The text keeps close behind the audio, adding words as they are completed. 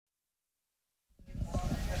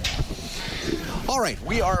All right,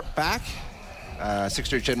 we are back.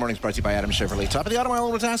 6:30 CHED Mornings brought to you by Adam Chevrolet. Top of the Auto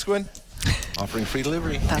Mile in Wetaskiwin. Offering free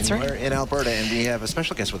delivery anywhere in Alberta. And we have a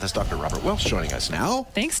special guest with us, Dr. Robert Welsh, joining us now.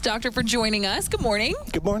 Thanks, Doctor, for joining us. Good morning.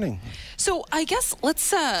 Good morning. So I guess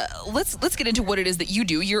let's get into what it is that you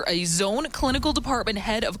do. You're a zone clinical department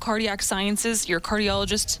head of cardiac sciences. You're a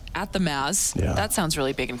cardiologist at the MAS. Yeah. That sounds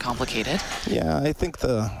really big and complicated. Yeah, I think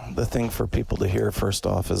the thing for people to hear first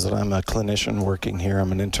off is that I'm a clinician working here.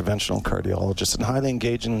 I'm an interventional cardiologist and highly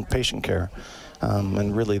engaged in patient care.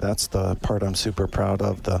 And really that's the part I'm super proud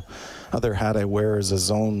of. The other hat I wear is a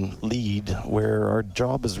zone lead, where our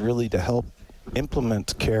job is really to help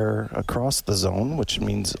implement care across the zone, which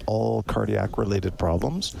means all cardiac related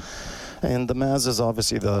problems. And the MAS is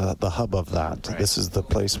obviously the hub of that. Right. This is the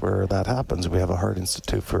place where that happens. We have a heart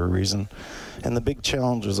institute for a reason. And the big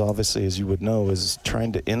challenge is obviously, as you would know, is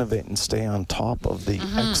trying to innovate and stay on top of the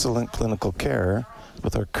excellent clinical care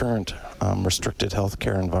with our current restricted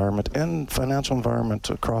healthcare environment and financial environment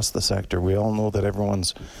across the sector. We all know that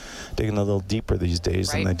everyone's digging a little deeper these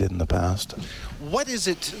days than they did in the past. What is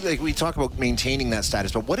it, like we talk about maintaining that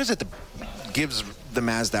status, but what is it that gives the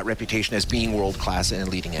MAS that reputation as being world-class and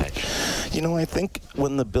leading edge? You know, I think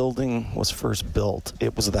when the building was first built,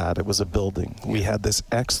 it was a building. We had this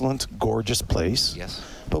excellent, gorgeous place. Yes.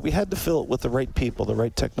 But we had to fill it with the right people, the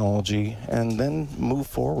right technology, and then move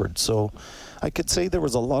forward. So I could say there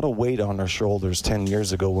was a lot of weight on our shoulders 10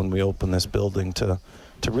 years ago when we opened this building to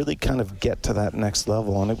really kind of get to that next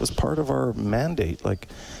level. And it was part of our mandate. Like,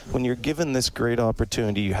 when you're given this great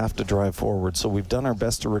opportunity, you have to drive forward. So we've done our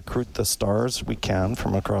best to recruit the stars we can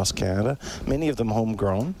from across Canada, many of them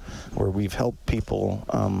homegrown, where we've helped people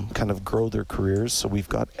kind of grow their careers. So we've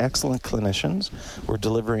got excellent clinicians. We're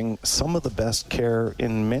delivering some of the best care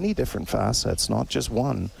in many different facets, not just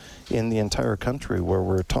one, in the entire country, where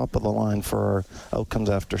we're top of the line for our outcomes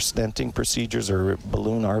after stenting procedures or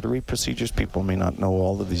balloon artery procedures. People may not know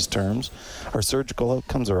all of these terms. Our surgical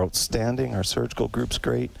outcomes are outstanding. Our surgical group's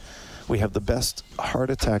great. We have the best heart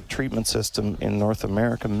attack treatment system in North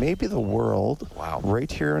America, maybe the world. Wow.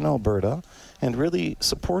 Right here in Alberta, and really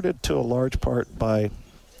supported to a large part by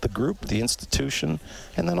the group, the institution,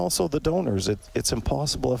 and then also the donors. It's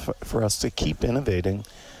impossible for us to keep innovating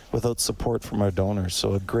without support from our donors.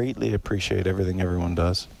 So I greatly appreciate everything everyone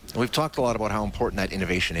does. We've talked a lot about how important that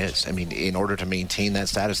innovation is. I mean, in order to maintain that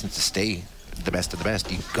status and to stay the best of the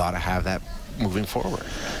best, you've got to have that moving forward.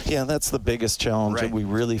 Yeah, that's the biggest challenge that we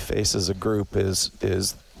really face as a group is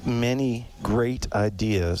many great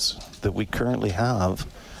ideas that we currently have.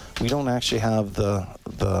 We don't actually have the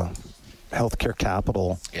healthcare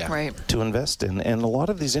capital to invest in. And a lot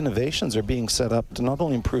of these innovations are being set up to not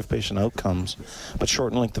only improve patient outcomes, but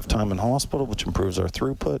shorten length of time in hospital, which improves our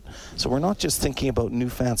throughput. So we're not just thinking about new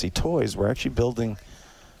fancy toys, we're actually building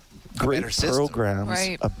great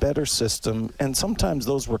programs, a better system, and sometimes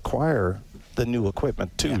those require the new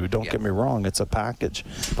equipment too. Don't get me wrong, it's a package.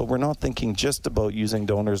 But we're not thinking just about using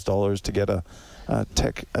donors' dollars to get a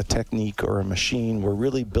technique or a machine. We're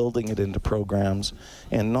really building it into programs,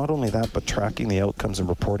 and not only that, but tracking the outcomes and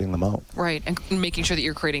reporting them out. Right, and making sure that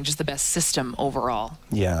you're creating just the best system overall.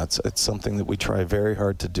 Yeah, it's something that we try very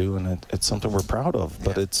hard to do, and it's something we're proud of,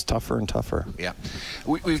 but it's tougher and tougher. Yeah.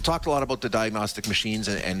 We've talked a lot about the diagnostic machines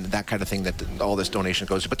and that kind of thing that all this donation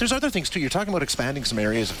goes to, but there's other things too. You're talking about expanding some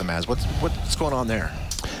areas of the MAS. What's going on there?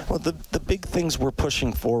 Well, the big things we're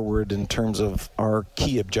pushing forward in terms of our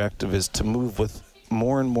key objective is to move with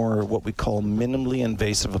more and more what we call minimally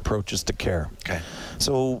invasive approaches to care. Okay.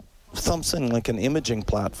 So something like an imaging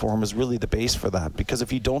platform is really the base for that, because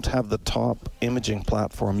if you don't have the top imaging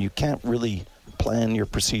platform, you can't really plan your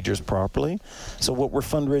procedures properly. So what we're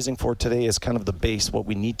fundraising for today is kind of the base, what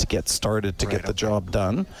we need to get started to get the job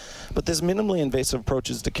done. But this minimally invasive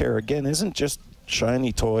approaches to care, again, isn't just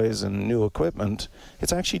shiny toys and new equipment.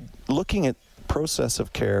 It's actually looking at process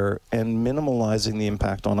of care and minimalizing the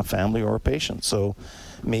impact on a family or a patient. So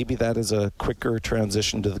maybe that is a quicker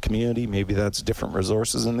transition to the community. Maybe that's different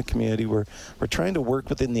resources in the community. We're trying to work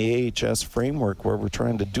within the AHS framework, where we're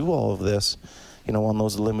trying to do all of this, you know, on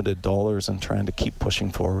those limited dollars and trying to keep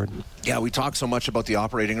pushing forward. Yeah, we talk so much about the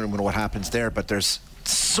operating room and what happens there, but there's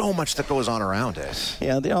so much that goes on around it.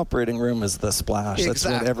 Yeah, the operating room is the splash.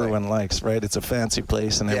 Exactly. That's what everyone likes, right? It's a fancy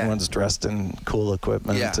place, and everyone's dressed in cool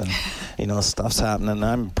equipment, and you know, stuff's happening.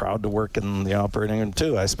 I'm proud to work in the operating room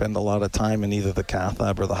too. I spend a lot of time in either the cath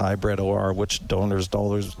lab or the hybrid OR, which donors'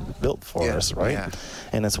 dollars built for us, right? Yeah.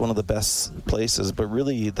 And it's one of the best places. But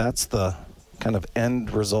really, that's the kind of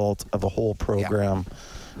end result of a whole program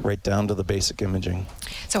right down to the basic imaging.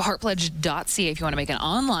 So heartpledge.ca if you want to make an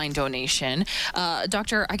online donation.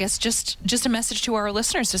 Doctor, I guess just a message to our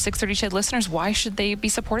listeners, to 630 CHED listeners, why should they be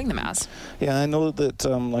supporting the Mavs? Yeah, I know that,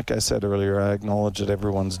 like I said earlier, I acknowledge that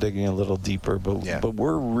everyone's digging a little deeper, but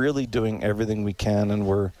we're really doing everything we can, and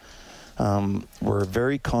we're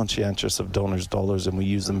very conscientious of donors' dollars, and we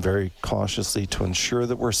use them very cautiously to ensure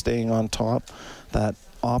that we're staying on top, that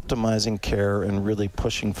optimizing care and really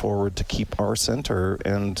pushing forward to keep our center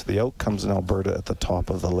and the outcomes in Alberta at the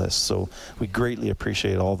top of the list. So we greatly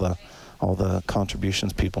appreciate all the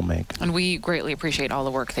contributions people make. And we greatly appreciate all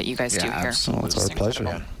the work that you guys do here. Absolutely. It's our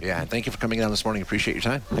pleasure. Yeah, thank you for coming down this morning. Appreciate your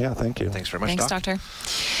time. Yeah, thank you. Thanks very much, Thanks, Doctor.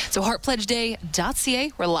 So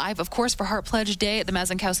heartpledgeday.ca. We're live, of course, for Heart Pledge Day at the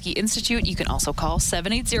Mazankowski Institute. You can also call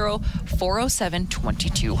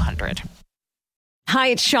 780-407-2200. Hi,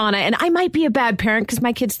 it's Shauna, and I might be a bad parent because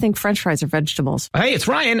my kids think French fries are vegetables. Hey, it's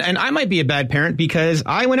Ryan, and I might be a bad parent because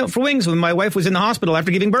I went out for wings when my wife was in the hospital after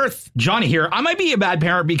giving birth. Johnny here. I might be a bad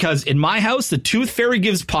parent because in my house, the tooth fairy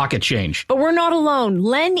gives pocket change. But we're not alone.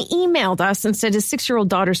 Len emailed us and said his 6-year-old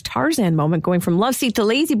daughter's Tarzan moment going from love seat to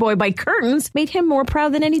lazy boy by curtains made him more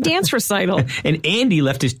proud than any dance recital. And Andy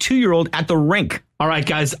left his 2-year-old at the rink. All right,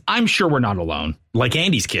 guys, I'm sure we're not alone. Like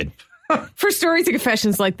Andy's kid. For stories and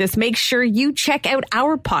confessions like this, make sure you check out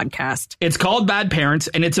our podcast. It's called Bad Parents,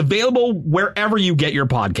 and it's available wherever you get your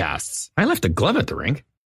podcasts. I left a glove at the rink.